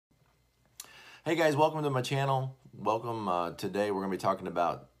Hey guys, welcome to my channel. Welcome. Today we're going to be talking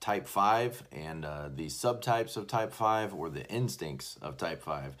about type 5 and the subtypes of type 5 or the instincts of type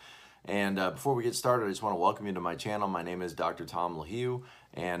 5. And before we get started, I just want to welcome you to my channel. My name is Dr. Tom LaHue,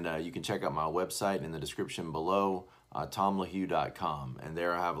 and you can check out my website in the description below, tomlahue.com. And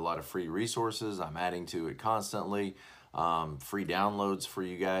there I have a lot of free resources. I'm adding to it constantly. Free downloads for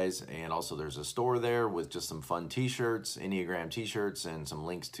you guys, and also there's a store there with just some fun t-shirts, Enneagram t-shirts, and some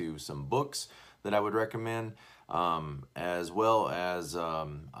links to some books that I would recommend, as well as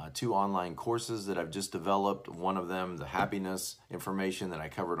 2 online courses that I've just developed. One of them, the happiness information that I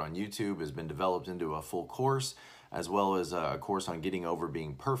covered on YouTube, has been developed into a full course, as well as a course on getting over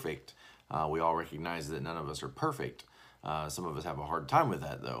being perfect. We all recognize that none of us are perfect. Some of us have a hard time with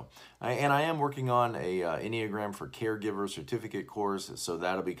that, though. And I am working on a Enneagram for Caregiver certificate course, so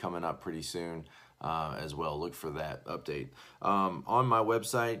that'll be coming up pretty soon as well. Look for that update. On my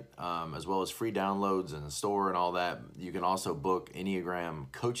website, as well as free downloads and the store and all that, you can also book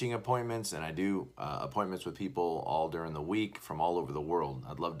Enneagram coaching appointments, and I do appointments with people all during the week from all over the world.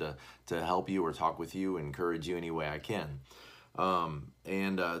 I'd love to help you or talk with you, encourage you any way I can.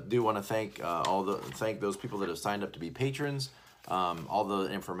 Do want to thank thank those people that have signed up to be patrons. All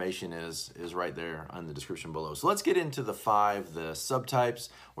the information is right there on the description below. So let's get into the 5, the subtypes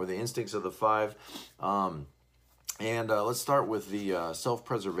or the instincts of the 5. Let's start with the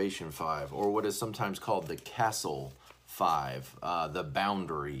self-preservation 5, or what is sometimes called the castle 5, the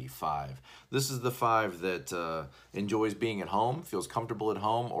boundary 5. This is the 5 that enjoys being at home, feels comfortable at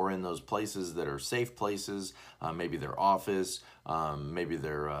home, or in those places that are safe places, maybe their office, maybe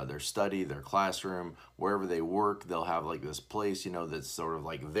their study, their classroom, wherever they work. They'll have like this place, that's sort of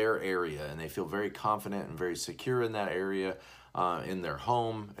like their area, and they feel very confident and very secure in that area. In their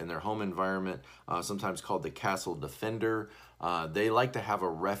home environment, sometimes called the castle defender. They like to have a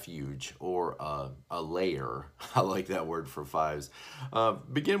refuge or a lair. I like that word for 5s.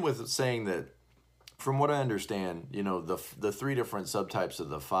 Begin with saying that, from what I understand, the 3 different subtypes of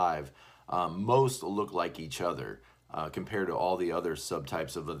the 5 most look like each other compared to all the other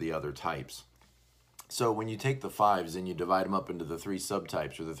subtypes of the other types. So when you take the 5s and you divide them up into the 3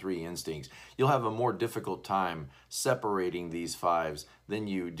 subtypes or the 3 instincts, you'll have a more difficult time separating these 5s than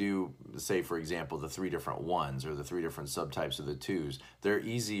you do, say, for example, the 3 different 1s or the 3 different subtypes of the 2s. They're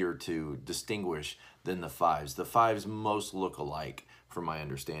easier to distinguish than the 5s. The 5s most look alike, from my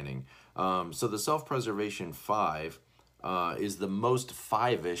understanding. So the self-preservation 5 is the most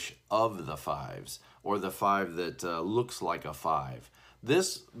 5-ish of the 5s, or the 5 that looks like a 5.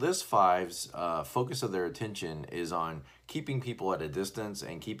 This 5's focus of their attention is on keeping people at a distance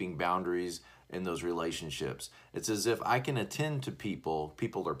and keeping boundaries in those relationships. It's as if I can attend to people.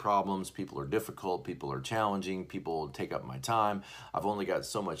 People are problems, people are difficult, people are challenging, people take up my time. I've only got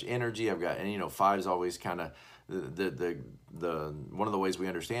so much energy. I've got, and 5's always kind of, the one of the ways we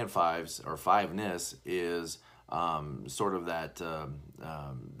understand 5's or 5-ness is sort of that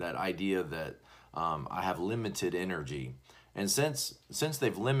idea that I have limited energy. And since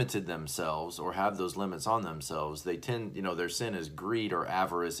they've limited themselves or have those limits on themselves, they tend, their sin is greed or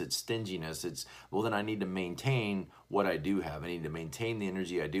avarice, it's stinginess. It's, well, then I need to maintain what I do have. I need to maintain the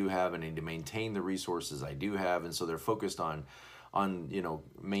energy I do have. I need to maintain the resources I do have. And so they're focused on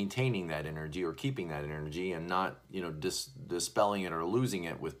maintaining that energy or keeping that energy, and not, dispelling it or losing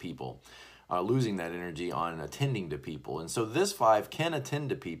it with people. Losing that energy on attending to people. And so this 5 can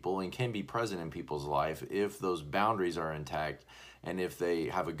attend to people and can be present in people's life if those boundaries are intact and if they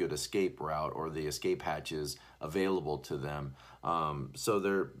have a good escape route or the escape hatches available to them. So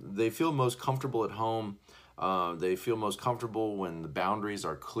they feel most comfortable at home. They feel most comfortable when the boundaries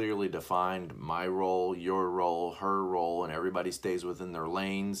are clearly defined. My role, your role, her role, and everybody stays within their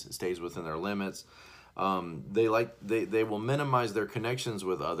lanes, stays within their limits. They will minimize their connections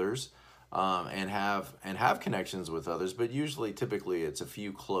with others. And have connections with others, but typically it's a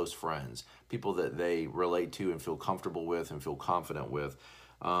few close friends, people that they relate to and feel comfortable with and feel confident with.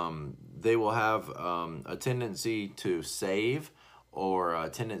 They will have a tendency to save, or a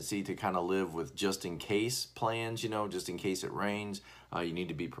tendency to kind of live with just in case plans, just in case it rains. You need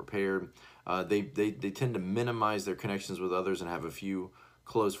to be prepared. They tend to minimize their connections with others and have a few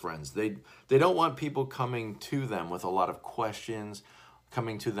close friends. They don't want people coming to them with a lot of questions,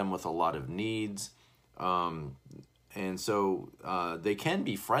 coming to them with a lot of needs. And so they can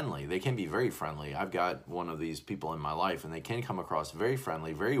be friendly. They can be very friendly. I've got one of these people in my life, and they can come across very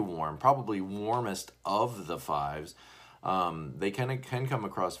friendly, very warm, probably warmest of the 5s. They can come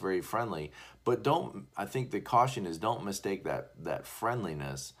across very friendly, but I think the caution is, don't mistake that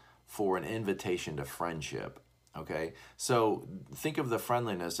friendliness for an invitation to friendship. Okay, so think of the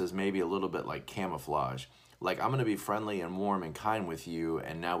friendliness as maybe a little bit like camouflage. Like, I'm going to be friendly and warm and kind with you,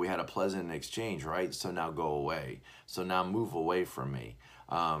 and now we had a pleasant exchange, right? So now go away. So now move away from me.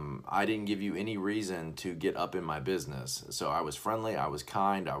 I didn't give you any reason to get up in my business. So I was friendly, I was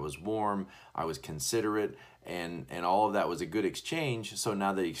kind, I was warm, I was considerate, and all of that was a good exchange. So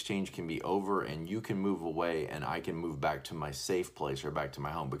now the exchange can be over, and you can move away, and I can move back to my safe place or back to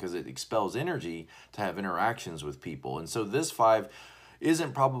my home, because it expels energy to have interactions with people. And so this five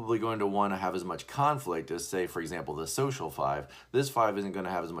isn't probably going to want to have as much conflict as, say, for example, the social five. This five isn't going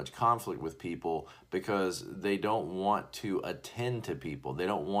to have as much conflict with people because they don't want to attend to people. They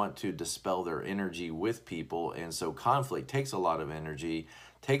don't want to dispel their energy with people. And so conflict takes a lot of energy,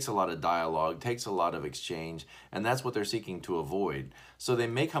 takes a lot of dialogue, takes a lot of exchange, and that's what they're seeking to avoid. So they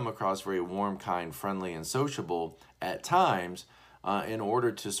may come across very warm, kind, friendly, and sociable at times in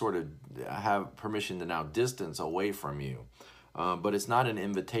order to sort of have permission to now distance away from you. But it's not an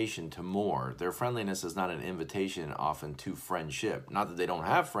invitation to more. Their friendliness is not an invitation often to friendship. Not that they don't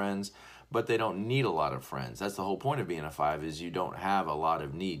have friends, but they don't need a lot of friends. That's the whole point of being a five, is you don't have a lot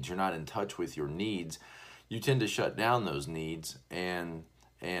of needs. You're not in touch with your needs. You tend to shut down those needs and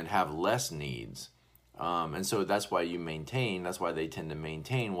have less needs. And so that's why they tend to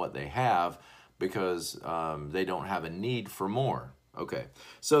maintain what they have, because they don't have a need for more. Okay,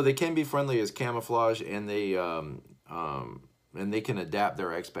 so they can be friendly as camouflage, and they can adapt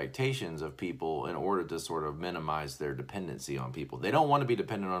their expectations of people in order to sort of minimize their dependency on people. They don't want to be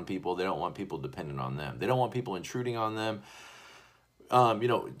dependent on people. They don't want people dependent on them. They don't want people intruding on them.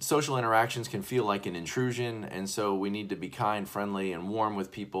 Social interactions can feel like an intrusion, and so we need to be kind, friendly, and warm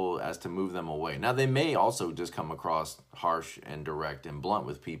with people as to move them away. Now, they may also just come across harsh and direct and blunt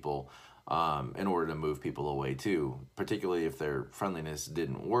with people in order to move people away too, particularly if their friendliness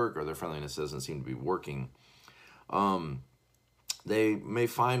didn't work or their friendliness doesn't seem to be working. They may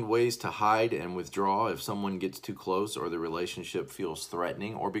find ways to hide and withdraw if someone gets too close or the relationship feels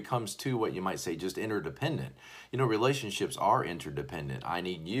threatening or becomes too, what you might say, just interdependent. Relationships are interdependent. I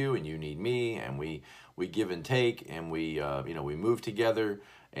need you and you need me, and we give and take, and we move together,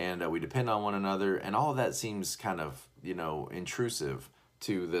 and we depend on one another, and all of that seems kind of, intrusive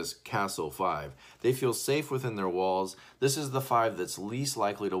to this Castle 5. They feel safe within their walls. This is the 5 that's least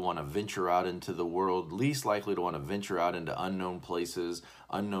likely to want to venture out into the world, least likely to want to venture out into unknown places,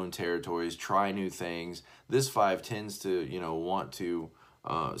 unknown territories, try new things. This 5 tends to, want to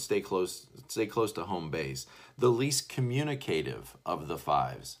stay close to home base. The least communicative of the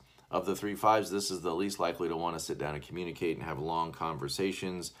 5s. Of the 3 5s, this is the least likely to want to sit down and communicate and have long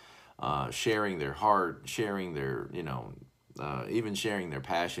conversations, sharing their heart, sharing their, even sharing their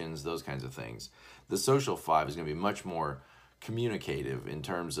passions, those kinds of things. The social 5 is going to be much more communicative in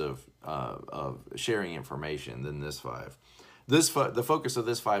terms of sharing information than this 5. The focus of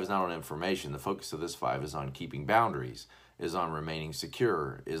this 5 is not on information. The focus of this 5 is on keeping boundaries, is on remaining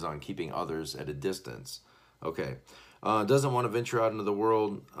secure, is on keeping others at a distance. Okay. Doesn't want to venture out into the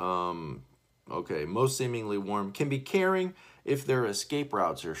world. Okay. Most seemingly warm. Can be caring if their escape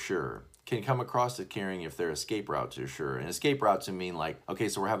routes are sure. Can come across as caring if their escape routes are sure. And escape routes would mean like, okay,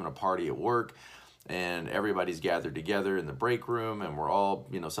 so we're having a party at work and everybody's gathered together in the break room and we're all,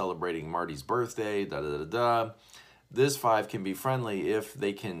 celebrating Marty's birthday, This 5 can be friendly if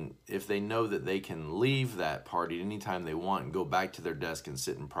they know that they can leave that party anytime they want and go back to their desk and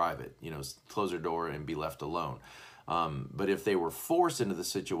sit in private, close their door and be left alone. But if they were forced into the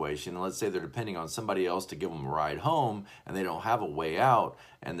situation, and let's say they're depending on somebody else to give them a ride home, and they don't have a way out,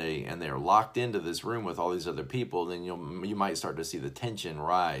 and they're locked into this room with all these other people, then you might start to see the tension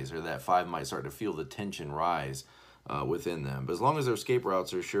rise, or that 5 might start to feel the tension rise within them. But as long as their escape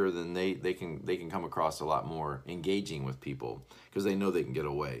routes are sure, then they can come across a lot more engaging with people because they know they can get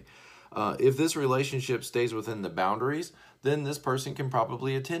away. If this relationship stays within the boundaries, then this person can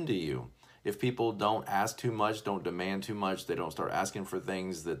probably attend to you. If people don't ask too much, don't demand too much, they don't start asking for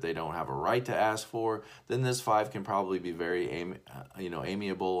things that they don't have a right to ask for, then this 5 can probably be very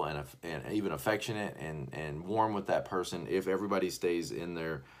amiable and even affectionate and warm with that person. If everybody stays in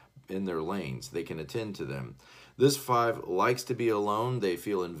their lanes, they can attend to them. This 5 likes to be alone. They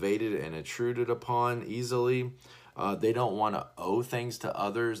feel invaded and intruded upon easily. They don't want to owe things to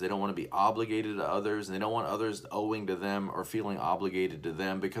others. They don't want to be obligated to others. And they don't want others owing to them or feeling obligated to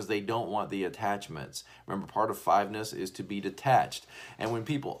them because they don't want the attachments. Remember, part of 5ness is to be detached. And when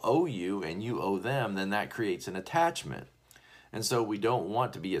people owe you and you owe them, then that creates an attachment. And so we don't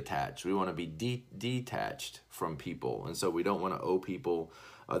want to be attached. We want to be detached from people. And so we don't want to owe people.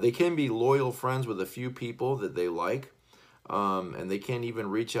 They can be loyal friends with a few people that they like. and they can't even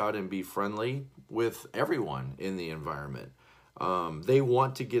reach out and be friendly with everyone in the environment. They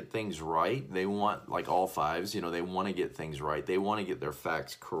want to get things right. They want, like all fives, they want to get things right. They want to get their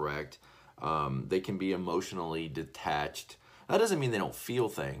facts correct. They can be emotionally detached. That doesn't mean they don't feel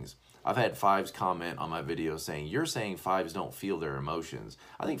things. I've had fives comment on my video saying, you're saying fives don't feel their emotions.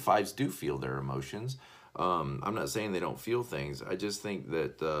 I think fives do feel their emotions. I'm not saying they don't feel things. I just think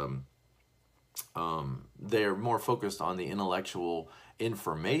that they're more focused on the intellectual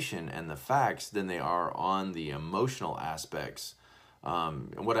information and the facts than they are on the emotional aspects.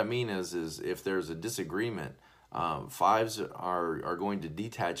 What I mean is if there's a disagreement, fives are going to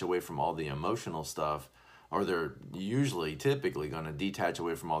detach away from all the emotional stuff, or they're typically going to detach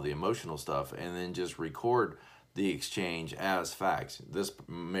away from all the emotional stuff and then just record the exchange as facts. This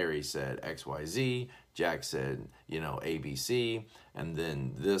Mary said XYZ, Jack said, ABC, and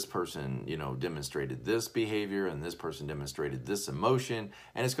then this person, demonstrated this behavior, and this person demonstrated this emotion,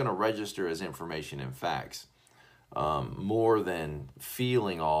 and it's going to register as information and facts, more than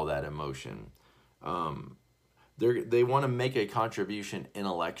feeling all that emotion. They want to make a contribution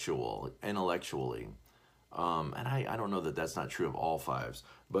intellectually. And I don't know that that's not true of all fives,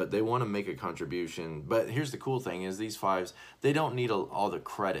 but they want to make a contribution. But here's the cool thing is these fives, they don't need all the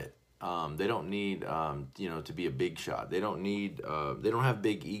credit. They don't need, to be a big shot. They don't have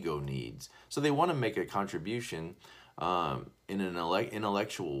big ego needs. So they want to make a contribution in an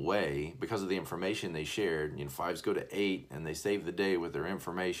intellectual way because of the information they shared. Fives go to 8 and they save the day with their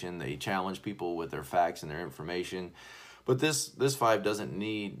information. They challenge people with their facts and their information. But this five doesn't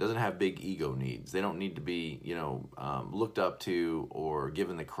have big ego needs. They don't need to be looked up to or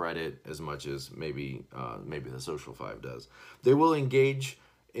given the credit as much as maybe the social five does. They will engage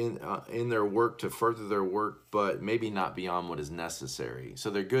in their work to further their work, but maybe not beyond what is necessary. So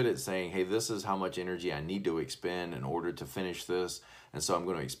they're good at saying, hey, this is how much energy I need to expend in order to finish this, and so I'm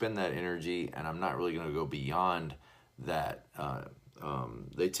going to expend that energy, and I'm not really going to go beyond that.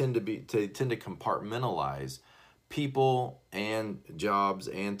 They tend to compartmentalize people and jobs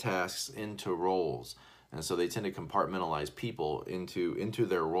and tasks into roles. And so they tend to compartmentalize people into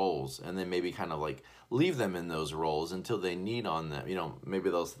their roles, and then maybe kind of like leave them in those roles until they need on them. Maybe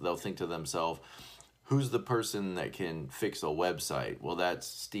they'll think to themselves, who's the person that can fix a website? Well, that's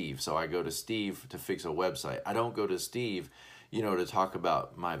Steve. So I go to Steve to fix a website. I don't go to Steve, to talk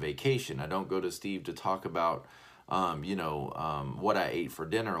about my vacation. I don't go to Steve to talk about what I ate for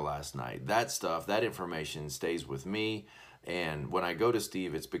dinner last night. That stuff, that information stays with me. And when I go to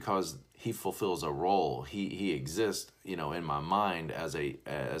Steve, it's because he fulfills a role. He exists, in my mind as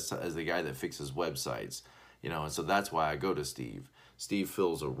the guy that fixes websites, and so that's why I go to Steve. Steve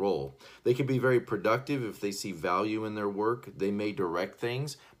fills a role. They can be very productive if they see value in their work. They may direct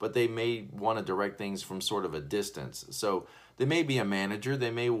things, but they may want to direct things from sort of a distance. So they may be a manager. They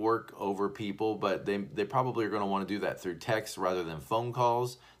may work over people, but they probably are going to want to do that through text rather than phone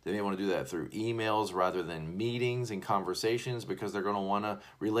calls. They may want to do that through emails rather than meetings and conversations, because they're going to want to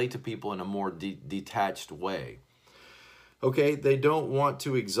relate to people in a more detached way. Okay, they don't want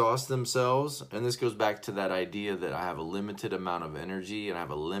to exhaust themselves, and this goes back to that idea that I have a limited amount of energy and I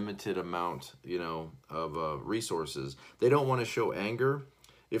have a limited amount, of resources. They don't want to show anger.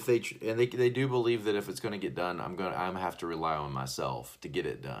 They do believe that if it's going to get done, I'm going to have to rely on myself to get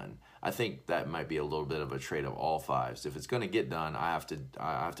it done. I think that might be a little bit of a trait of all fives. If it's going to get done, I have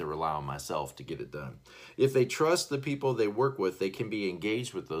to rely on myself to get it done. If they trust the people they work with, they can be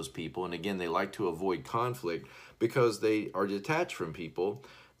engaged with those people. And again, they like to avoid conflict because they are detached from people.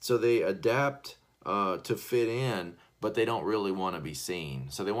 So they adapt to fit in, but they don't really want to be seen.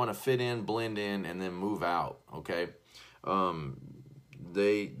 So they want to fit in, blend in, and then move out. Okay.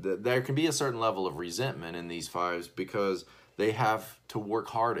 There can be a certain level of resentment in these fives because they have to work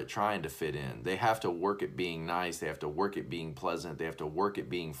hard at trying to fit in. They have to work at being nice. They have to work at being pleasant. They have to work at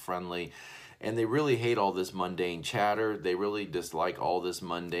being friendly. And they really hate all this mundane chatter. They really dislike all this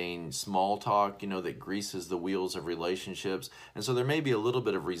mundane small talk, that greases the wheels of relationships. And so there may be a little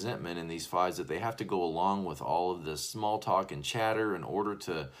bit of resentment in these fives that they have to go along with all of this small talk and chatter in order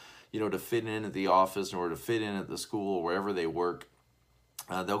to, to fit in at the office, in order to fit in at the school, or wherever they work.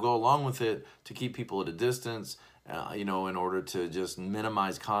 They'll go along with it to keep people at a distance, in order to just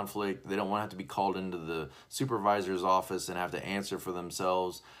minimize conflict. They don't want to have to be called into the supervisor's office and have to answer for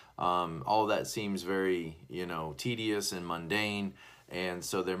themselves. All that seems very, tedious and mundane. And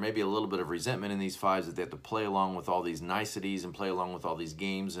so there may be a little bit of resentment in these fives that they have to play along with all these niceties and play along with all these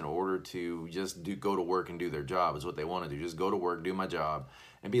games in order to just go to work and do their job is what they want to do. Just go to work, do my job,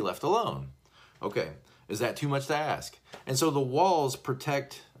 and be left alone. Okay, is that too much to ask? And so the walls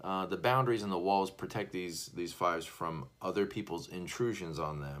protect, the boundaries and the walls protect these fives from other people's intrusions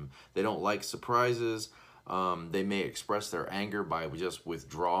on them. They don't like surprises. They may express their anger by just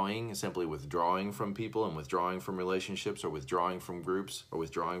withdrawing, simply withdrawing from people and withdrawing from relationships, or withdrawing from groups, or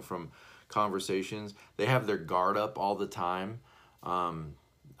withdrawing from conversations. They have their guard up all the time.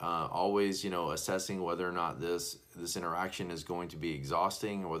 Always, assessing whether or not this interaction is going to be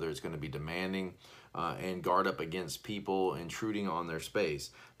exhausting, or whether it's going to be demanding, and guard up against people intruding on their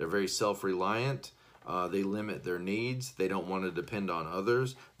space. They're very self-reliant. They limit their needs. They don't want to depend on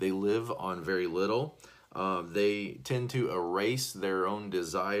others. They live on very little. They tend to erase their own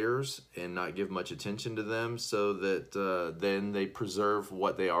desires and not give much attention to them, so that then they preserve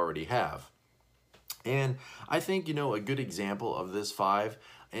what they already have. And I think, a good example of this five,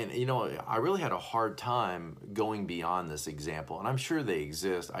 and, I really had a hard time going beyond this example, and I'm sure they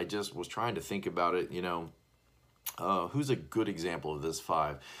exist. I just was trying to think about it, who's a good example of this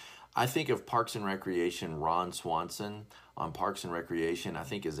five? I think of Parks and Recreation, Ron Swanson on Parks and Recreation, I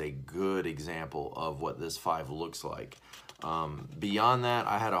think is a good example of what this five looks like. Beyond that,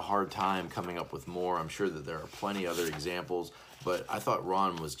 I had a hard time coming up with more. I'm sure that there are plenty other examples, but I thought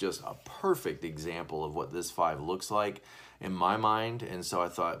Ron was just a perfect example of what this five looks like in my mind. And so I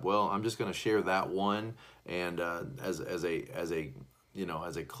thought, well, I'm just going to share that one, and as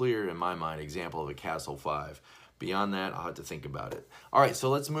a clear, in my mind, example of a castle five. Beyond that, I'll have to think about it. All right, so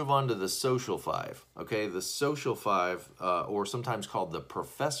let's move on to the social five. Okay, the social five, or sometimes called the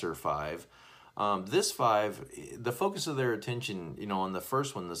professor five. This five, the focus of their attention, on the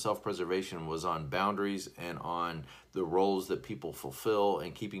first one, the self-preservation, was on boundaries and on the roles that people fulfill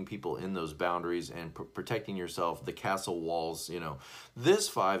and keeping people in those boundaries and protecting yourself, the castle walls, This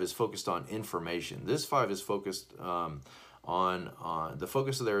five is focused on information. This five is focused on the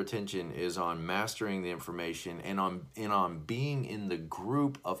focus of their attention is on mastering the information and on being in the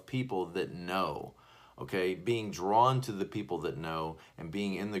group of people that know. Okay, being drawn to the people that know and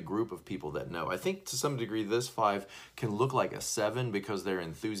being in the group of people that know. I think to some degree this five can look like a seven because they're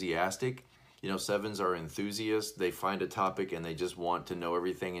enthusiastic. Sevens are enthusiasts. They find a topic and they just want to know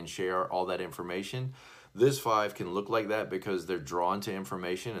everything and share all that information. This five can look like that because they're drawn to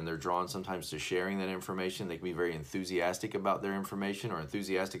information, and they're drawn sometimes to sharing that information. They can be very enthusiastic about their information or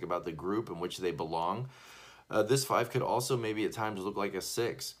enthusiastic about the group in which they belong. This five could also maybe at times look like a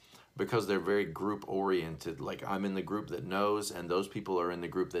six, because they're very group oriented. Like, I'm in the group that knows, and those people are in the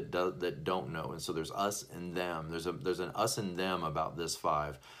group that don't know. And so there's us and them. There's an us and them about this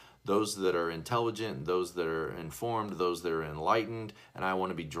five. Those that are intelligent, those that are informed, those that are enlightened, and I want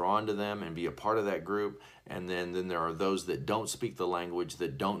to be drawn to them and be a part of that group. And then there are those that don't speak the language,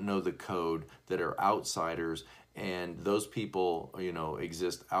 that don't know the code, that are outsiders, and those people,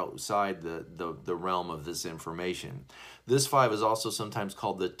 exist outside the realm of this information. This five is also sometimes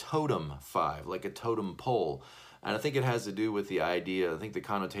called the totem five, like a totem pole. And I think it has to do with the idea, I think the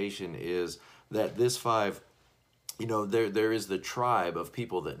connotation is that this five, there is the tribe of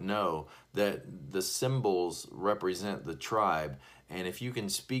people that know that the symbols represent the tribe. And if you can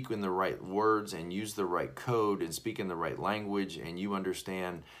speak in the right words and use the right code and speak in the right language, and you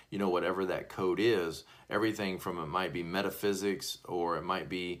understand, whatever that code is, everything from, it might be metaphysics, or it might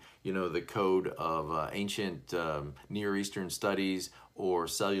be, the code of ancient Near Eastern studies or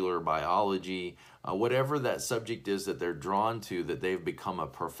cellular biology, whatever that subject is that they're drawn to, that they've become a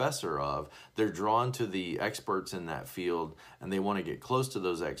professor of, they're drawn to the experts in that field, and they want to get close to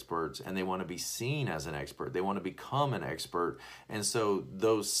those experts, and they want to be seen as an expert. They want to become an expert. And so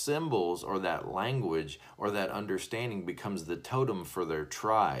those symbols, or that language, or that understanding becomes the totem for their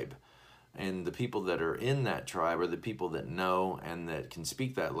tribe. And the people that are in that tribe are the people that know and that can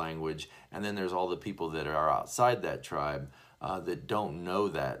speak that language. And then there's all the people that are outside that tribe, that don't know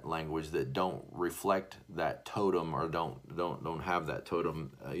that language, that don't reflect that totem, or don't have that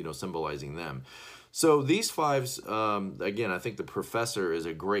totem, symbolizing them. So these fives, again, I think the professor is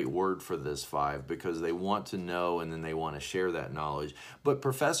a great word for this five, because they want to know and then they want to share that knowledge. But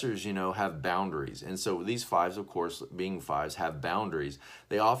professors, have boundaries. And so these fives, of course, being fives, have boundaries.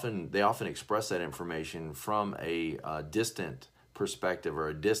 They often express that information from a distant perspective, or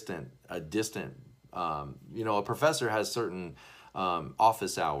a distant a professor has certain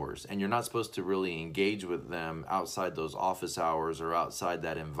office hours, and you're not supposed to really engage with them outside those office hours or outside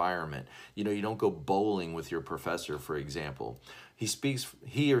that environment. You don't go bowling with your professor, for example.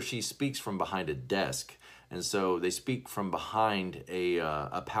 He or she speaks from behind a desk, And so they speak from behind a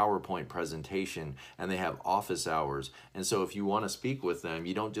PowerPoint presentation, and they have office hours. And so if you want to speak with them,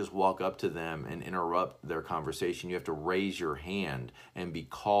 you don't just walk up to them and interrupt their conversation. You have to raise your hand and be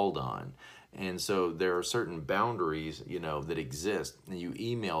called on. And so there are certain boundaries, that exist, and you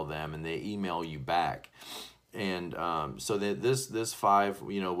email them and they email you back. And so that this 5,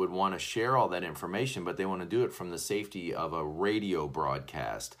 would want to share all that information, but they want to do it from the safety of a radio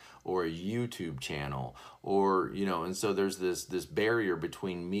broadcast or a YouTube channel, or and so there's this barrier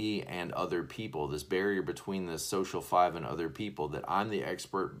between me and other people, this barrier between this social 5 and other people, that I'm the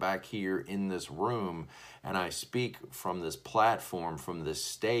expert back here in this room, and I speak from this platform, from this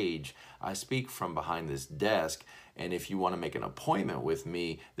stage. I speak from behind this desk. And if you want to make an appointment with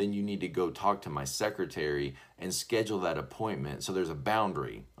me, then you need to go talk to my secretary and schedule that appointment. So there's a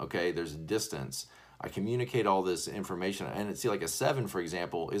boundary, okay? There's a distance. I communicate all this information. And see, like a 7, for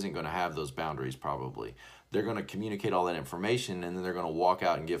example, isn't going to have those boundaries probably. They're going to communicate all that information, and then they're going to walk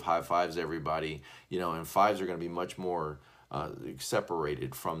out and give high fives to everybody, and 5s are going to be much more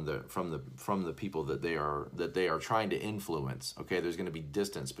separated from the people that they are trying to influence. Okay, there's going to be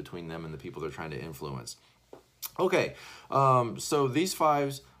distance between them and the people they're trying to influence. Okay, so these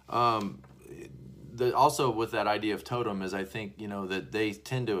 5s, also with that idea of totem is, I think, that they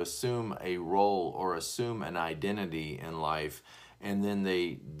tend to assume a role or assume an identity in life, and then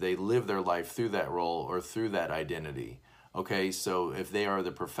they live their life through that role or through that identity. Okay, so if they are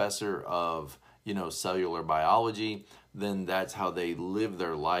the professor of, cellular biology, then that's how they live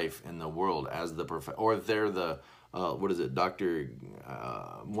their life in the world as the professor, or if they're the Dr.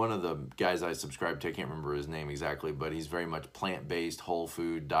 One of the guys I subscribe to, I can't remember his name exactly, but he's very much plant-based, whole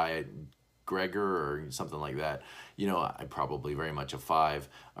food diet, Gregor or something like that. I'm probably very much a 5.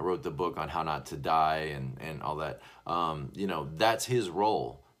 I wrote the book on how not to die and all that. That's his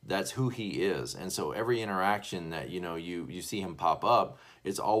role. That's who he is. And so every interaction that, you see him pop up,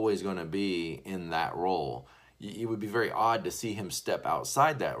 it's always going to be in that role. It would be very odd to see him step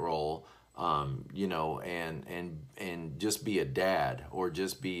outside that role, and just be a dad, or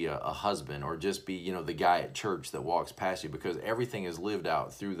just be a husband, or just be, the guy at church that walks past you, because everything is lived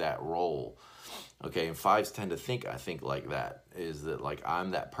out through that role. Okay, and 5s tend to think like that, is that like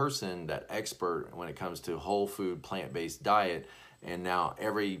I'm that person, that expert when it comes to whole food, plant-based diet, and now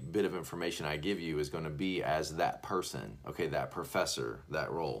every bit of information I give you is going to be as that person, okay, that professor,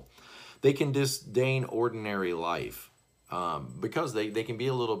 that role. They can disdain ordinary life. Because they can be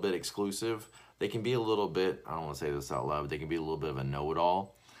a little bit exclusive. They can be a little bit, I don't want to say this out loud, but they can be a little bit of a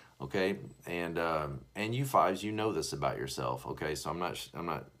know-it-all, okay? And you 5s, you know this about yourself, okay? So I'm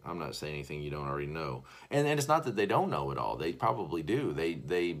not saying anything you don't already know. And it's not that they don't know it all. They probably do.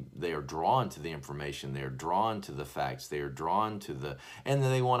 They are drawn to the information. They are drawn to the facts. They are drawn to and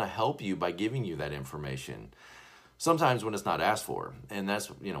then they want to help you by giving you that information. Sometimes when it's not asked for, and that's,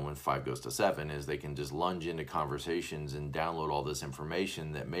 when 5 goes to 7, is they can just lunge into conversations and download all this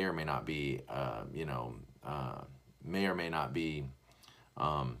information that may or may not be,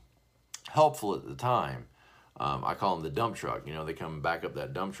 helpful at the time. I call them the dump truck. They come back up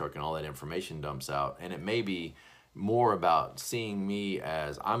that dump truck and all that information dumps out, and it may be more about seeing me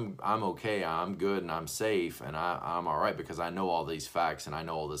as I'm okay, I'm good, and I'm safe, and I'm all right because I know all these facts and I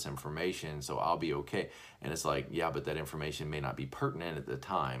know all this information, so I'll be okay. And it's like, yeah, but that information may not be pertinent at the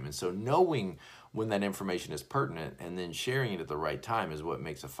time. And so knowing when that information is pertinent and then sharing it at the right time is what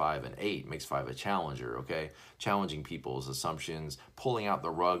makes a 5 an 8, makes 5 a challenger, okay? Challenging people's assumptions, pulling out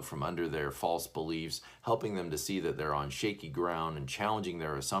the rug from under their false beliefs, helping them to see that they're on shaky ground, and challenging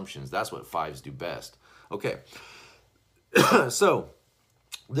their assumptions. That's what 5s do best. Okay. So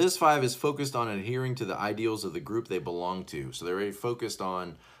this 5 is focused on adhering to the ideals of the group they belong to. So they're very focused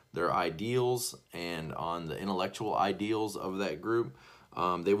on their ideals and on the intellectual ideals of that group.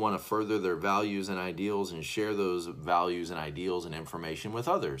 They want to further their values and ideals and share those values and ideals and information with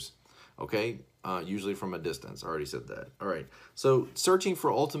others. Okay, usually from a distance. I already said that. All right, so searching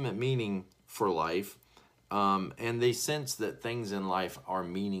for ultimate meaning for life, and they sense that things in life are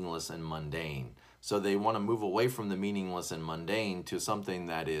meaningless and mundane. So they want to move away from the meaningless and mundane to something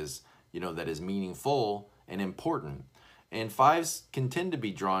that is, that is meaningful and important. And 5s can tend to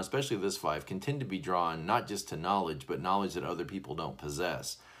be drawn, especially this 5, can tend to be drawn not just to knowledge, but knowledge that other people don't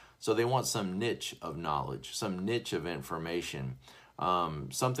possess. So they want some niche of knowledge, some niche of information,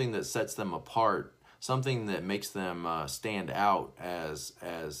 something that sets them apart, something that makes them stand out as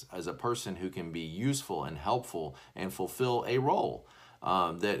a person who can be useful and helpful and fulfill a role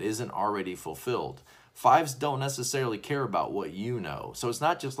that isn't already fulfilled. 5s don't necessarily care about what you know. So it's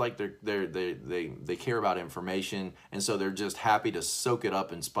not just like they care about information, and so they're just happy to soak it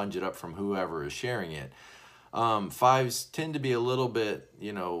up and sponge it up from whoever is sharing it. Fives tend to be a little bit,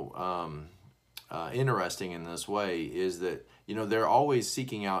 interesting in this way, is that, they're always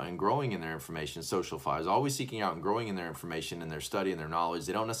seeking out and growing in their information. Social fives, always seeking out and growing in their information and their study and their knowledge.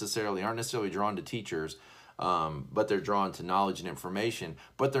 They aren't necessarily drawn to teachers, but they're drawn to knowledge and information,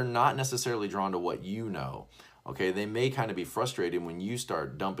 but they're not necessarily drawn to what you know. Okay, they may kind of be frustrated when you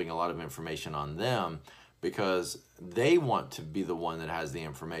start dumping a lot of information on them, because they want to be the one that has the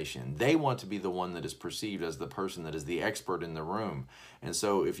information. They want to be the one that is perceived as the person that is the expert in the room. And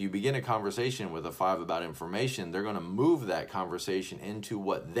so if you begin a conversation with a five about information, they're going to move that conversation into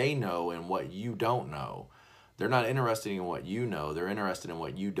what they know and what you don't know. They're not interested in what you know. They're interested in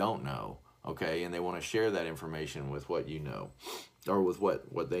what you don't know. Okay, and they want to share that information with what you know, or with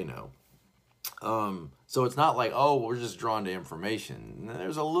what they know. So it's not like, oh, we're just drawn to information.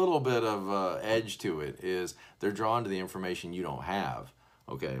 There's a little bit of edge to it, is they're drawn to the information you don't have,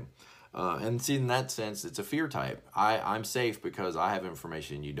 okay? And see, in that sense, it's a fear type. I'm safe because I have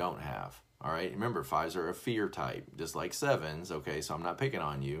information you don't have, all right? Remember, fives are a fear type, just like sevens, okay? So I'm not picking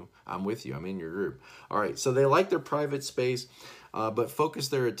on you. I'm with you. I'm in your group. All right, so they like their private space, but focus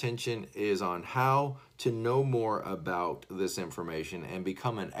their attention is on how to know more about this information and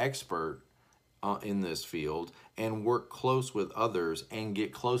become an expert in this field, and work close with others and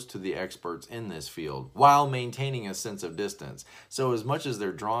get close to the experts in this field while maintaining a sense of distance. So as much as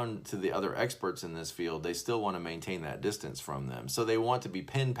they're drawn to the other experts in this field, they still want to maintain that distance from them. So they want to be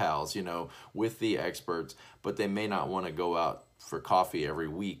pen pals, with the experts, but they may not want to go out for coffee every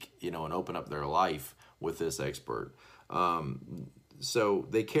week, and open up their life with this expert. So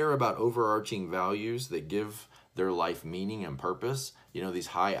they care about overarching values that give their life meaning and purpose, these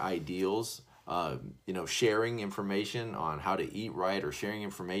high ideals. Sharing information on how to eat right, or sharing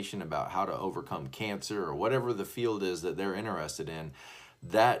information about how to overcome cancer, or whatever the field is that they're interested in.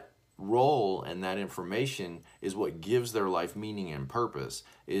 That role and that information is what gives their life meaning and purpose,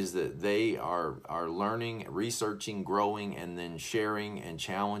 is that they are learning, researching, growing, and then sharing and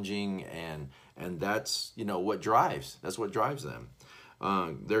challenging, and that's what drives them.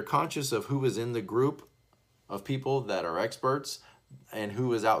 They're conscious of who is in the group of people that are experts and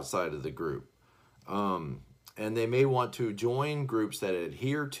who is outside of the group. And they may want to join groups that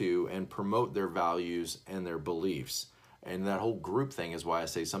adhere to and promote their values and their beliefs. And that whole group thing is why I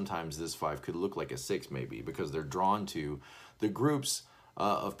say sometimes this five could look like a six, maybe, because they're drawn to the groups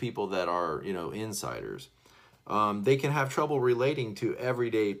of people that are, insiders. They can have trouble relating to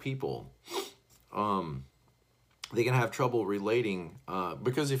everyday people. They can have trouble relating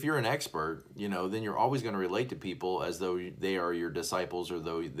because if you're an expert, then you're always going to relate to people as though they are your disciples, or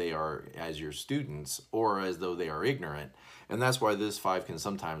though they are as your students, or as though they are ignorant. And that's why this five can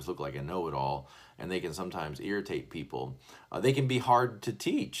sometimes look like a know-it-all, and they can sometimes irritate people. They can be hard to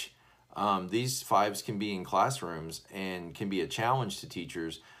teach. These fives can be in classrooms and can be a challenge to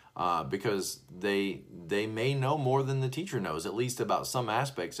teachers, because they may know more than the teacher knows, at least about some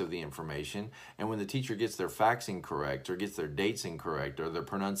aspects of the information. And when the teacher gets their facts incorrect, or gets their dates incorrect, or their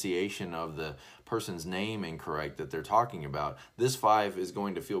pronunciation of the person's name incorrect that they're talking about, this five is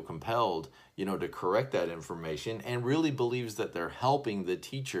going to feel compelled, to correct that information, and really believes that they're helping the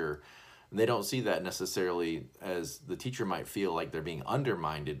teacher. They don't see that necessarily as the teacher might feel like they're being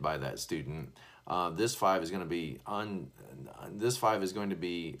undermined by that student. This five is going to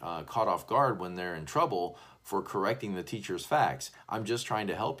be caught off guard when they're in trouble for correcting the teacher's facts. I'm just trying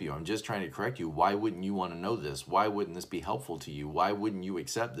to help you. I'm just trying to correct you. Why wouldn't you want to know this? Why wouldn't this be helpful to you? Why wouldn't you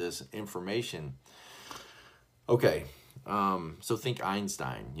accept this information? Okay, so think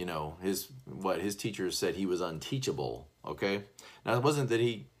Einstein. His teachers said he was unteachable. Okay, now it wasn't that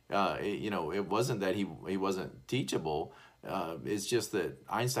it wasn't that he wasn't teachable. It's just that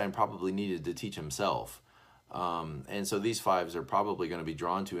Einstein probably needed to teach himself. And so these fives are probably going to be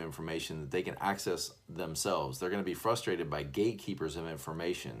drawn to information that they can access themselves. They're going to be frustrated by gatekeepers of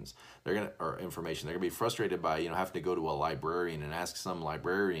information. They're going to be frustrated by, having to go to a librarian and ask some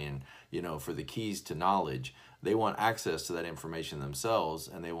librarian, for the keys to knowledge. They want access to that information themselves,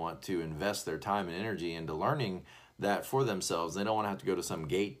 and they want to invest their time and energy into learning that for themselves. They don't want to have to go to some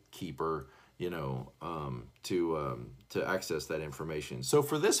gatekeeper, to access that information. So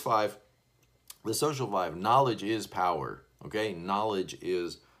for this five, the social five, knowledge is power. Okay, knowledge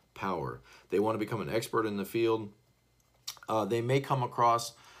is power. They want to become an expert in the field. They may come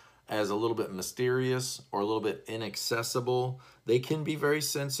across as a little bit mysterious or a little bit inaccessible. They can be very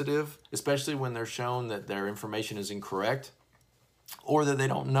sensitive, especially when they're shown that their information is incorrect, or that they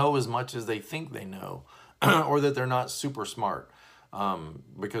don't know as much as they think they know, or that they're not super smart,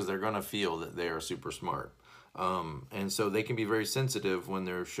 because they're going to feel that they are super smart. And so they can be very sensitive when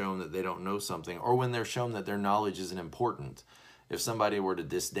they're shown that they don't know something, or when they're shown that their knowledge isn't important. If somebody were to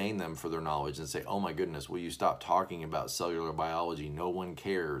disdain them for their knowledge and say, oh my goodness, will you stop talking about cellular biology? No one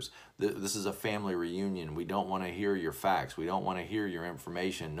cares. This is a family reunion. We don't want to hear your facts. We don't want to hear your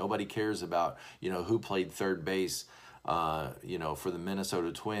information. Nobody cares about, who played third base, for the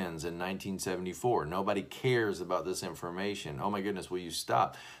Minnesota Twins in 1974. Nobody cares about this information. Oh my goodness, will you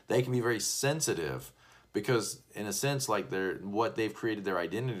stop? They can be very sensitive because, in a sense, like what they've created their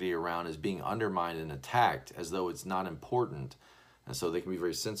identity around is being undermined and attacked as though it's not important. And so they can be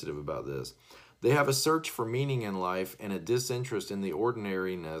very sensitive about this. They have a search for meaning in life and a disinterest in the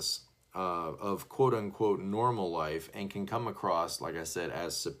ordinariness of quote-unquote normal life, and can come across, like I said,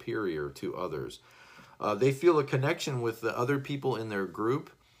 as superior to others. They feel a connection with the other people in their group.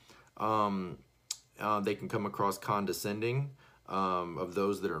 They can come across condescending of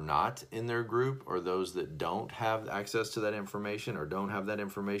those that are not in their group, or those that don't have access to that information or don't have that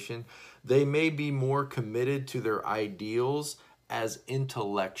information. They may be more committed to their ideals as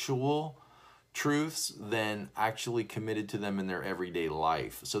intellectual truths than actually committed to them in their everyday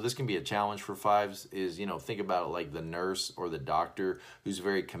life. So this can be a challenge for fives, is, think about it like the nurse or the doctor who's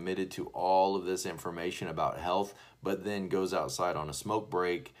very committed to all of this information about health, but then goes outside on a smoke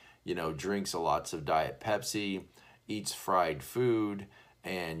break, drinks lots of Diet Pepsi, eats fried food,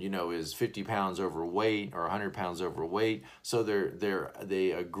 and is 50 pounds overweight or 100 pounds overweight. So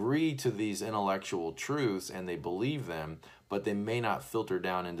they agree to these intellectual truths and they believe them, but they may not filter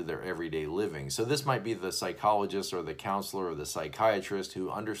down into their everyday living. So this might be the psychologist or the counselor or the psychiatrist who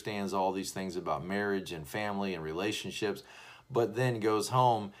understands all these things about marriage and family and relationships, but then goes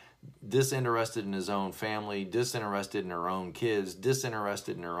home disinterested in his own family, disinterested in her own kids,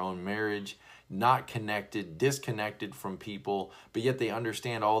 disinterested in her own marriage, not connected, disconnected from people, but yet they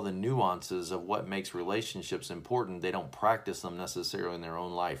understand all the nuances of what makes relationships important. They don't practice them necessarily in their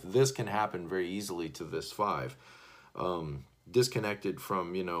own life. This can happen very easily to this five. Disconnected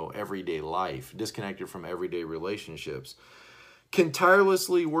from, everyday life, disconnected from everyday relationships. Can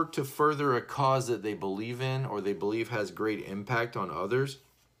tirelessly work to further a cause that they believe in or they believe has great impact on others.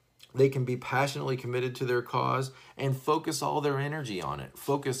 They can be passionately committed to their cause and focus all their energy on it,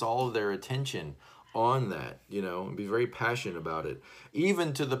 focus all of their attention on that, and be very passionate about it,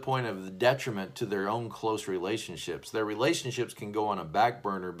 even to the point of detriment to their own close relationships. Their relationships can go on a back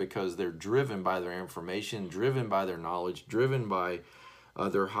burner because they're driven by their information, driven by their knowledge, driven by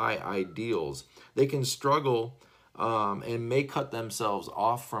their high ideals. They can struggle and may cut themselves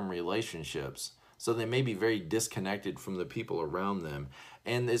off from relationships. So they may be very disconnected from the people around them.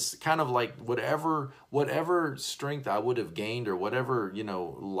 And it's kind of like whatever strength I would have gained, or whatever,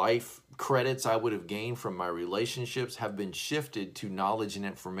 life credits I would have gained from my relationships have been shifted to knowledge and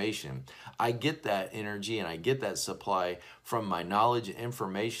information. I get that energy and I get that supply from my knowledge and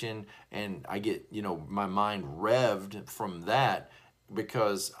information, and I get, my mind revved from that,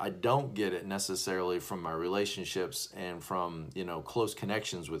 because I don't get it necessarily from my relationships and from, close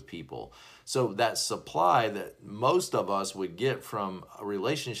connections with people. So that supply that most of us would get from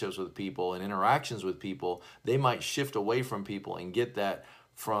relationships with people and interactions with people, they might shift away from people and get that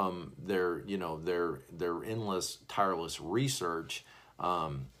from their, their endless, tireless research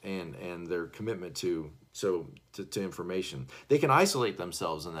and their commitment to information. They can isolate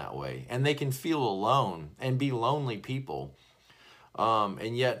themselves in that way, and they can feel alone and be lonely people.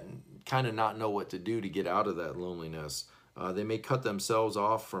 And yet kind of not know what to do to get out of that loneliness. They may cut themselves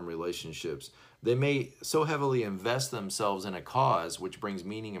off from relationships. They may so heavily invest themselves in a cause which brings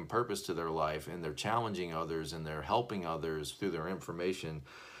meaning and purpose to their life, and they're challenging others and they're helping others through their information,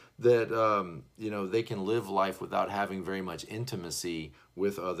 that they can live life without having very much intimacy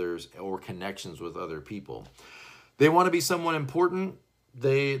with others or connections with other people. They want to be someone important.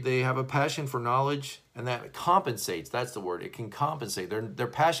 They have a passion for knowledge, and that compensates. That's the word. It can compensate. Their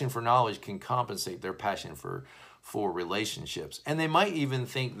passion for knowledge can compensate their passion for relationships. And they might even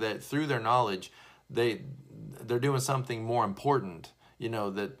think that through their knowledge, they're doing something more important.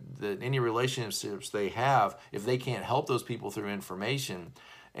 That any relationships they have, if they can't help those people through information,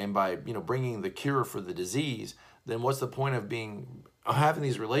 and by bringing the cure for the disease, then what's the point of having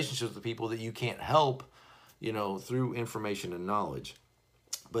these relationships with people that you can't help, through information and knowledge?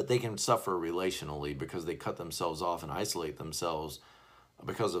 But they can suffer relationally because they cut themselves off and isolate themselves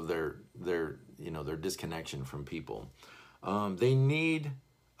because of their disconnection from people. The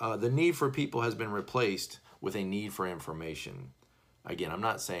need for people has been replaced with a need for information. Again, I'm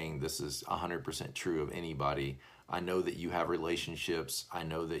not saying this is 100% true of anybody. I know that you have relationships. I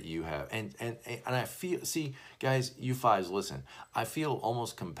know that you have, and I feel, see, guys, you fives, listen, I feel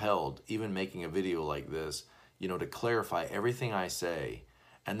almost compelled, even making a video like this, to clarify everything I say.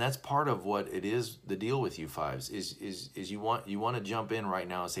 And that's part of what it is, the deal with you fives, is you want to jump in right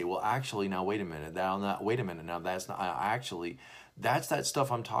now and say, well, actually, now wait a minute, now that's not, actually, that's that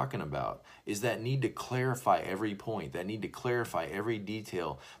stuff I'm talking about, is that need to clarify every point, that need to clarify every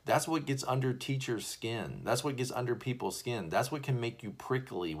detail. That's what gets under teachers' skin. That's what gets under people's skin. That's what can make you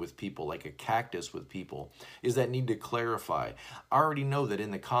prickly with people, like a cactus with people, is that need to clarify. I already know that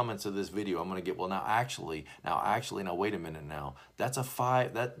in the comments of this video, I'm going to get, well, now actually, now wait a minute now. That's a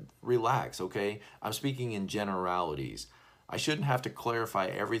 5, that, relax, okay? I'm speaking in generalities. I shouldn't have to clarify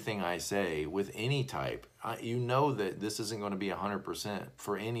everything I say with any type. You know that this isn't going to be 100%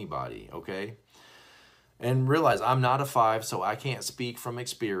 for anybody, okay? And realize I'm not a 5, so I can't speak from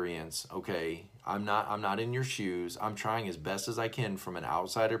experience, okay? I'm not in your shoes. I'm trying as best as I can from an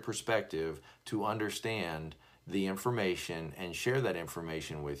outsider perspective to understand the information and share that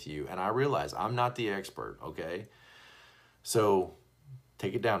information with you. And I realize I'm not the expert, okay? So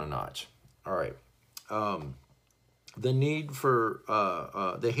take it down a notch. All right. The need for,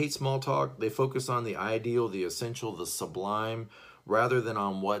 they hate small talk. They focus on the ideal, the essential, the sublime, rather than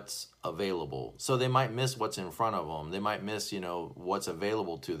on what's available. So they might miss what's in front of them. They might miss, what's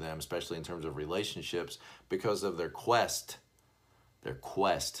available to them, especially in terms of relationships, because of their quest. Their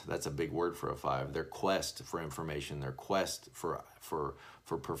quest, that's a big word for a 5. Their quest for information, their quest for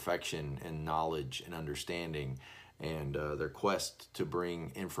perfection and knowledge and understanding, and their quest to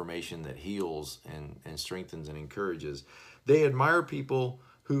bring information that heals and strengthens and encourages. They admire people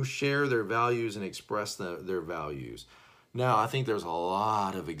who share their values and express their values. Now, I think there's a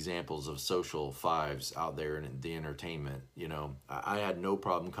lot of examples of social 5s out there in the entertainment. I had no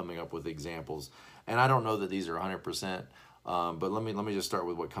problem coming up with examples, and I don't know that these are 100%, but let me just start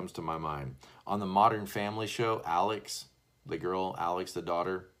with what comes to my mind. On the Modern Family show, Alex, the girl, Alex, the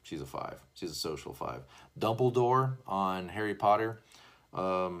daughter, she's a 5. She's a social 5. Dumbledore on Harry Potter,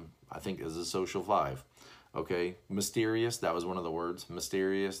 I think is a social 5. Okay, mysterious, that was one of the words,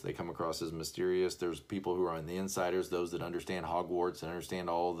 mysterious. They come across as mysterious. There's people who are on the insiders, those that understand Hogwarts and understand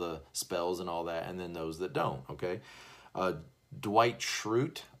all the spells and all that, and then those that don't, okay? Dwight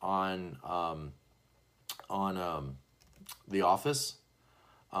Schrute on The Office,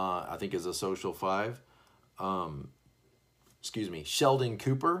 I think is a social 5. Sheldon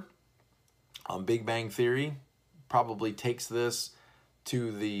Cooper on Big Bang Theory probably takes this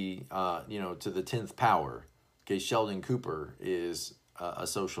to the, to the 10th power. Okay, Sheldon Cooper is a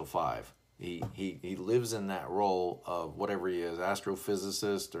social 5. He lives in that role of whatever he is,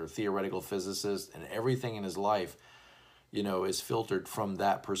 astrophysicist or theoretical physicist, and everything in his life, is filtered from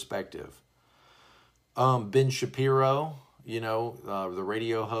that perspective. Ben Shapiro, the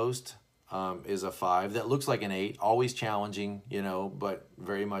radio host, is a 5 that looks like an 8, always challenging, but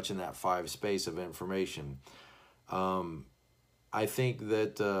very much in that 5 space of information. I think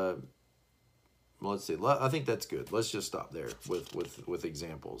that, let's see, I think that's good. Let's just stop there with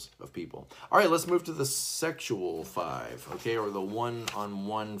examples of people. All right, let's move to the sexual 5, okay, or the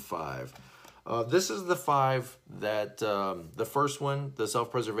one-on-one 5. This is the 5 that, the first one, the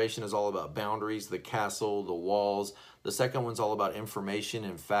self-preservation, is all about boundaries, the castle, the walls. The second one's all about information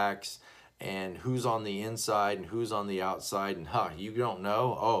and facts, and who's on the inside and who's on the outside, and you don't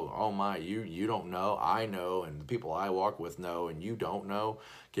know? Oh my, you don't know, I know, and the people I walk with know, and you don't know.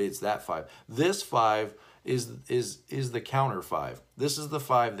 Okay, it's that 5. This 5 is the counter 5. This is the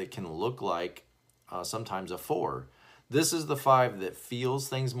 5 that can look like sometimes a 4. This is the 5 that feels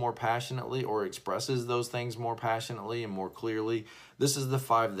things more passionately or expresses those things more passionately and more clearly. This is the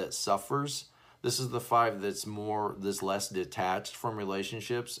 5 that suffers. This is the 5 that's less detached from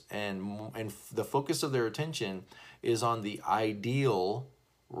relationships, and the focus of their attention is on the ideal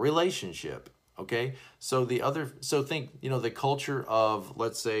relationship. Okay, so think, the culture of,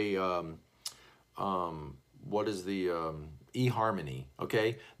 let's say, what is the eHarmony?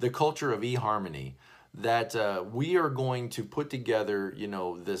 Okay, the culture of eHarmony, that we are going to put together,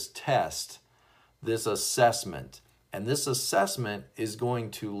 this test, this assessment. And this assessment is going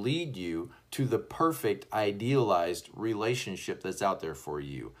to lead you to the perfect idealized relationship that's out there for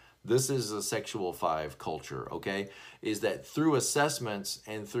you. This is a sexual 5 culture, okay? Is that through assessments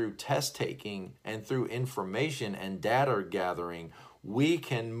and through test taking and through information and data gathering, we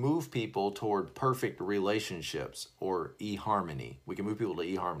can move people toward perfect relationships, or eHarmony. We can move people to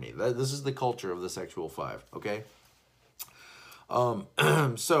eHarmony. This is the culture of the sexual 5, okay?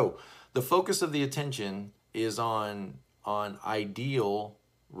 So the focus of the attention is on ideal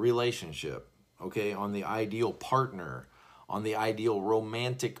relationship, okay? On the ideal partner, on the ideal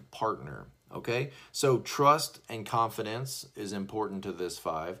romantic partner, Okay, so trust and confidence is important to this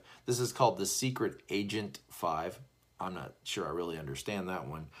 5. This is called the secret agent 5. I'm not sure I really understand that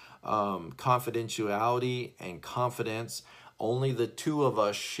one. Confidentiality and confidence. Only the two of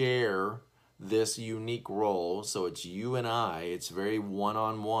us share this unique role. So it's you and I. It's very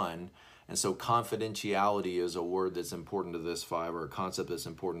one-on-one. And so confidentiality is a word that's important to this 5, or a concept that's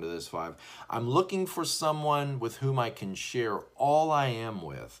important to this 5. I'm looking for someone with whom I can share all I am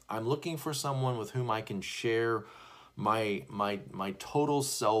with. I'm looking for someone with whom I can share my total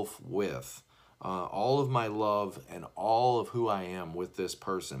self with. All of my love and all of who I am with this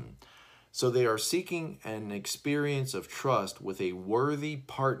person. So they are seeking an experience of trust with a worthy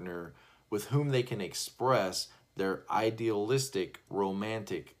partner with whom they can express their idealistic,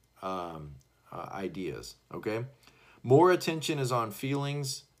 romantic ideas, okay? More attention is on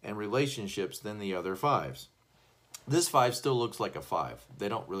feelings and relationships than the other 5s. This 5 still looks like a 5. They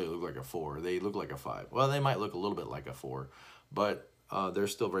don't really look like a 4. They look like a 5. Well, they might look a little bit like a 4, but they're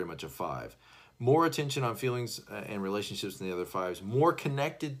still very much a 5. More attention on feelings and relationships than the other 5s. More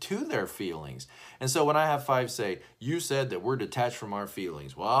connected to their feelings. And so when I have 5 say, you said that we're detached from our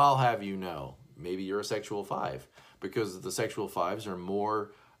feelings. Well, I'll have you know, maybe you're a sexual 5, because the sexual 5s are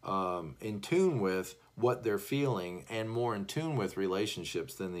more in tune with what they're feeling and more in tune with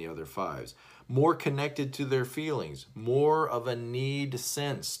relationships than the other 5s. More connected to their feelings, more of a need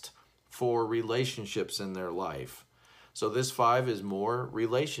sensed for relationships in their life. So this 5 is more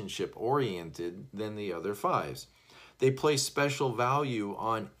relationship oriented than the other 5s. They place special value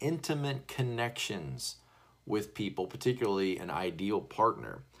on intimate connections with people, particularly an ideal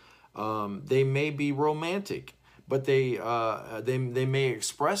partner. They may be romantic, but they may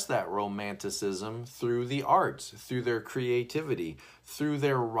express that romanticism through the arts, through their creativity, through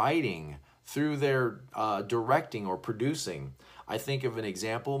their writing, through their directing or producing. I think of an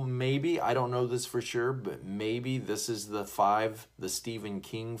example, maybe, I don't know this for sure, but maybe this is the 5, the Stephen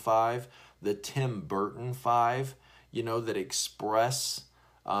King 5, the Tim Burton 5, that express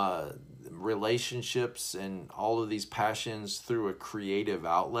relationships and all of these passions through a creative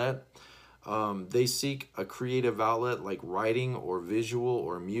outlet. They seek a creative outlet like writing or visual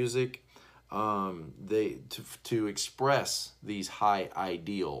or music to express these high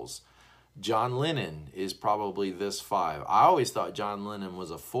ideals. John Lennon is probably this 5. I always thought John Lennon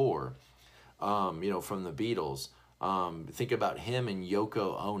was a 4, from the Beatles. Think about him and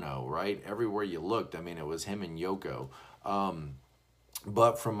Yoko Ono, right? Everywhere you looked, it was him and Yoko.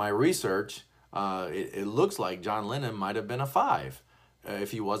 But from my research, it looks like John Lennon might have been a 5.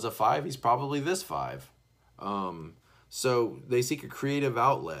 If he was a 5, he's probably this 5. So they seek a creative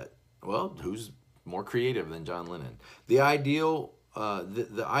outlet. Well, who's more creative than John Lennon? The ideal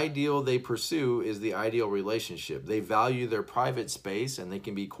they pursue is the ideal relationship. They value their private space and they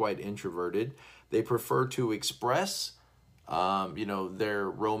can be quite introverted. They prefer to express, their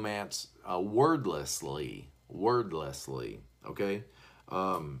romance wordlessly, okay?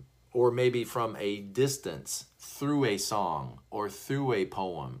 Or maybe from a distance through a song or through a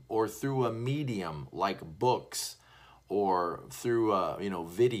poem or through a medium like books or through,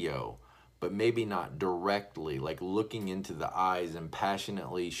 video. But maybe not directly, like looking into the eyes and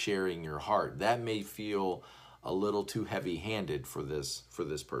passionately sharing your heart. That may feel a little too heavy-handed for this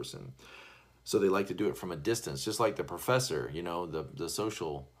person. So they like to do it from a distance, just like the professor, the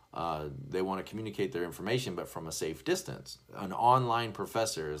social, they want to communicate their information, but from a safe distance. An online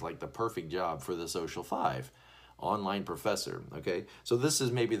professor is like the perfect job for the social 5. Online professor, okay? So this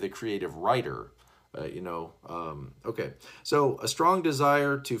is maybe the creative writer. Okay. So a strong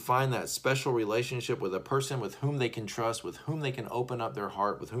desire to find that special relationship with a person with whom they can trust, with whom they can open up their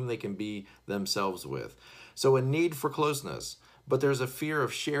heart, with whom they can be themselves with. So a need for closeness, but there's a fear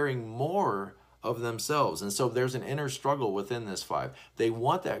of sharing more of themselves. And so there's an inner struggle within this 5. They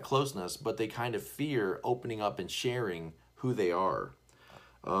want that closeness, but they kind of fear opening up and sharing who they are.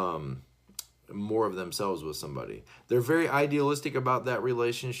 More of themselves with somebody. They're very idealistic about that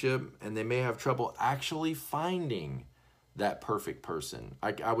relationship, and they may have trouble actually finding that perfect person.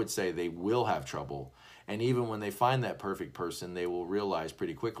 I would say they will have trouble, and even when they find that perfect person, they will realize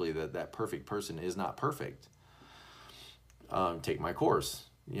pretty quickly that that perfect person is not perfect. Take my course,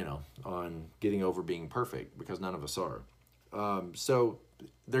 on getting over being perfect, because none of us are. So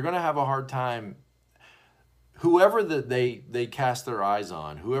they're going to have a hard time. Whoever that they cast their eyes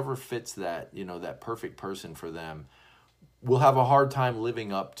on, whoever fits that, that perfect person for them, will have a hard time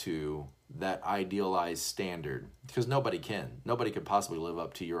living up to that idealized standard, because nobody can. Nobody could possibly live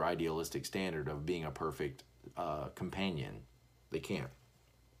up to your idealistic standard of being a perfect companion. They can't.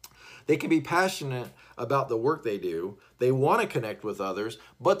 They can be passionate about the work they do. They want to connect with others,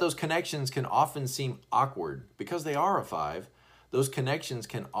 but those connections can often seem awkward because they are a 5. Those connections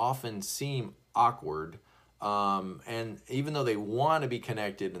can often seem awkward. And even though they want to be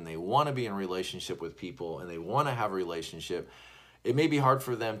connected and they want to be in relationship with people and they want to have a relationship, it may be hard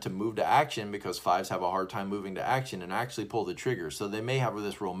for them to move to action because 5s have a hard time moving to action and actually pull the trigger. So they may have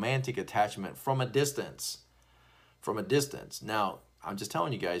this romantic attachment from a distance. From a distance. Now, I'm just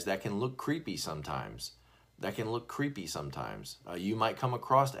telling you guys, that can look creepy sometimes. That can look creepy sometimes. You might come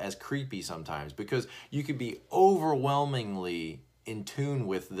across as creepy sometimes because you could be overwhelmingly in tune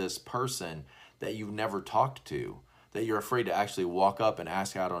with this person that you've never talked to, that you're afraid to actually walk up and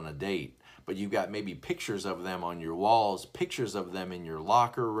ask out on a date. But you've got maybe pictures of them on your walls, pictures of them in your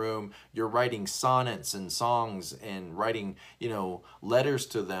locker room. You're writing sonnets and songs and writing, letters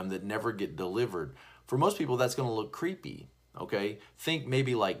to them that never get delivered. For most people, that's going to look creepy, okay? Think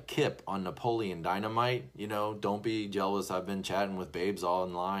maybe like Kip on Napoleon Dynamite, don't be jealous, I've been chatting with babes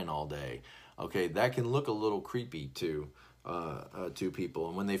online all day. Okay, that can look a little creepy to people.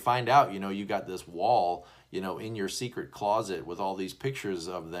 And when they find out, you got this wall, in your secret closet with all these pictures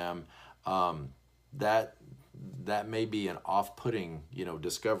of them, that may be an off-putting,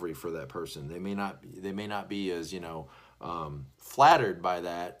 discovery for that person. They may not be as, flattered by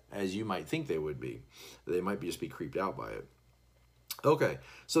that as you might think they would be. They might just be creeped out by it. Okay,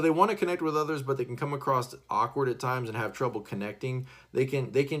 so they want to connect with others, but they can come across awkward at times and have trouble connecting. They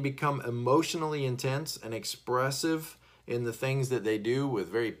can become emotionally intense and expressive in the things that they do with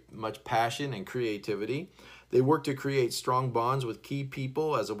very much passion and creativity. They work to create strong bonds with key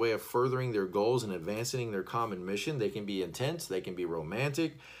people as a way of furthering their goals and advancing their common mission. They can be intense, they can be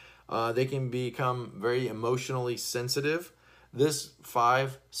romantic, they can become very emotionally sensitive. This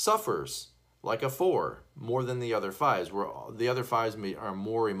 5 suffers like a 4 more than the other 5s, where the other 5s are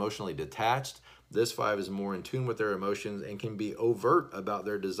more emotionally detached. This 5 is more in tune with their emotions and can be overt about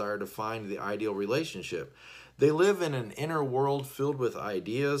their desire to find the ideal relationship. They live in an inner world filled with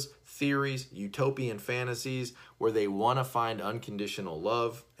ideas, theories, utopian fantasies, where they want to find unconditional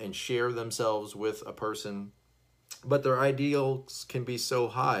love and share themselves with a person. But their ideals can be so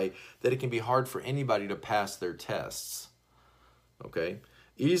high that it can be hard for anybody to pass their tests. Okay?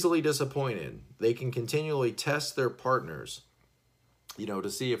 Easily disappointed. They can continually test their partners, to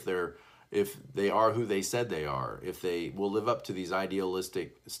see if they are who they said they are, if they will live up to these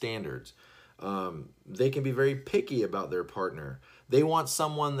idealistic standards. They can be very picky about their partner. They want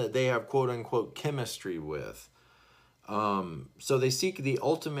someone that they have quote-unquote chemistry with. So they seek the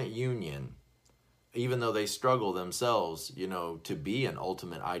ultimate union, even though they struggle themselves, to be an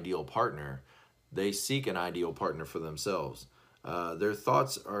ultimate ideal partner. They seek an ideal partner for themselves. Their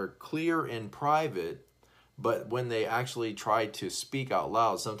thoughts are clear in private, but when they actually try to speak out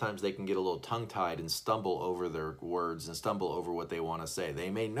loud, sometimes they can get a little tongue-tied and stumble over their words and stumble over what they want to say.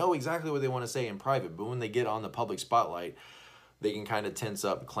 They may know exactly what they want to say in private, but when they get on the public spotlight, they can kind of tense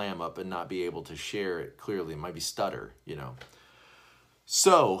up, clam up, and not be able to share it clearly. It might be stutter,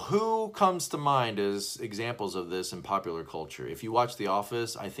 So, who comes to mind as examples of this in popular culture? If you watch The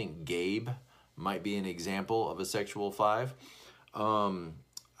Office, I think Gabe might be an example of a sexual 5.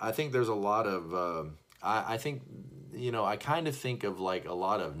 I think there's a lot of... I think, I kind of think of like a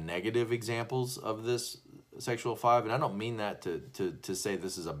lot of negative examples of this sexual 5, and I don't mean that to say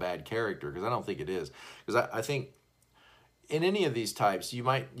this is a bad character, because I don't think it is. Because I think in any of these types, you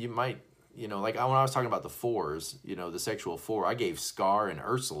might, like when I was talking about the 4s, the sexual 4, I gave Scar and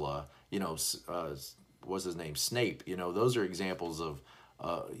Ursula, what's his name, Snape. Those are examples of.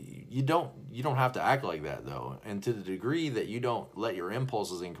 You don't have to act like that though, and to the degree that you don't let your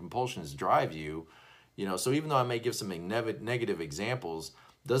impulses and compulsions drive you. So even though I may give some negative examples,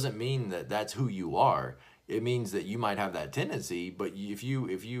 doesn't mean that that's who you are. It means that you might have that tendency, but if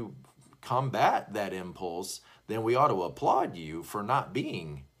you combat that impulse, then we ought to applaud you for not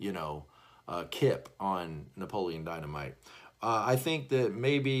being, Kip on Napoleon Dynamite. I think that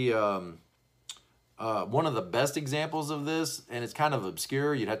maybe one of the best examples of this, and it's kind of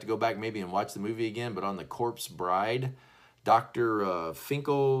obscure, you'd have to go back maybe and watch the movie again, but on The Corpse Bride, Dr.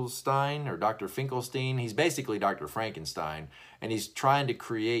 Finkelstein, or Dr. Finkelstein, he's basically Dr. Frankenstein, and he's trying to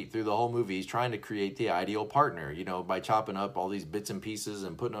create, through the whole movie, he's trying to create the ideal partner, by chopping up all these bits and pieces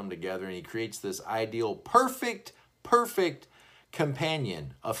and putting them together, and he creates this ideal, perfect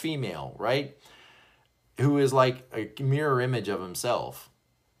companion, a female, right? Who is like a mirror image of himself.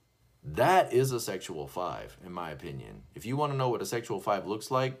 That is a sexual 5, in my opinion. If you want to know what a sexual 5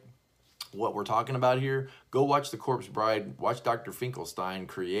 looks like, what we're talking about here, go watch The Corpse Bride, watch Dr. Finkelstein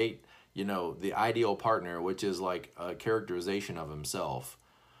create, the ideal partner, which is like a characterization of himself.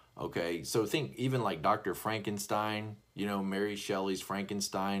 Okay, so think even like Dr. Frankenstein, you know, Mary Shelley's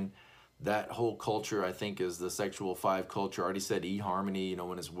Frankenstein, that whole culture I think is the sexual five culture. I already said eHarmony, you know,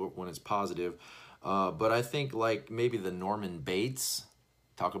 when it's positive. But I think like maybe the Norman Bates,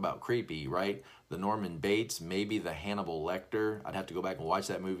 talk about creepy, right? The Norman Bates, maybe the Hannibal Lecter. I'd have to go back and watch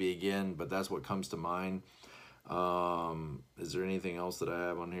that movie again, but that's what comes to mind. Is there anything else that I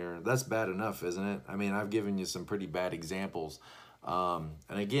have on here? That's bad enough, isn't it? I mean, I've given you some pretty bad examples. And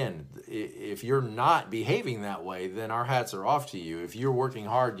again, if you're not behaving that way, then our hats are off to you. If you're working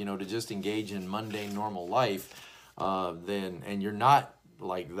hard, you know, to just engage in mundane, normal life, then, and you're not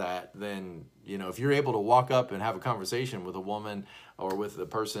like that, then, you know, if you're able to walk up and have a conversation with a woman or with a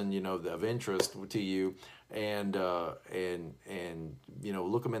person, you know, of interest to you, and you know,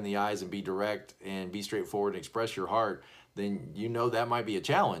 look them in the eyes and be direct and be straightforward and express your heart, then you know that might be a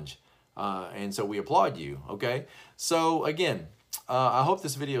challenge. And so we applaud you. Okay. So again, I hope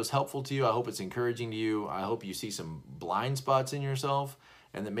this video is helpful to you. I hope it's encouraging to you. I hope you see some blind spots in yourself,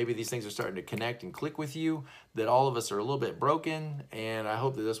 and that maybe these things are starting to connect and click with you, that all of us are a little bit broken, and I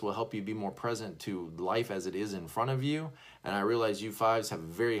hope that this will help you be more present to life as it is in front of you. And I realize you fives have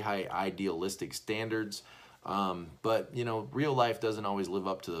very high idealistic standards, but you know, real life doesn't always live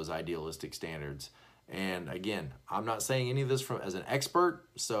up to those idealistic standards. And again, I'm not saying any of this as an expert,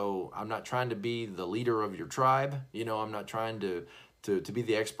 so I'm not trying to be the leader of your tribe. You know, I'm not trying to be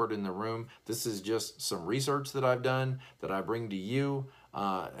the expert in the room. This is just some research that I've done that I bring to you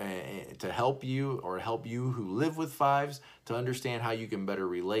to help you, or help you who live with fives to understand how you can better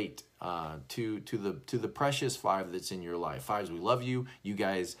relate to the precious five that's in your life. Fives, we love you. You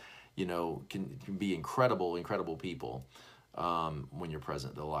guys, you know, can be incredible people when you're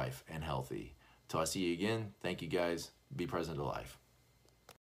present to life and healthy. Till I see you again, thank you guys. Be present to life.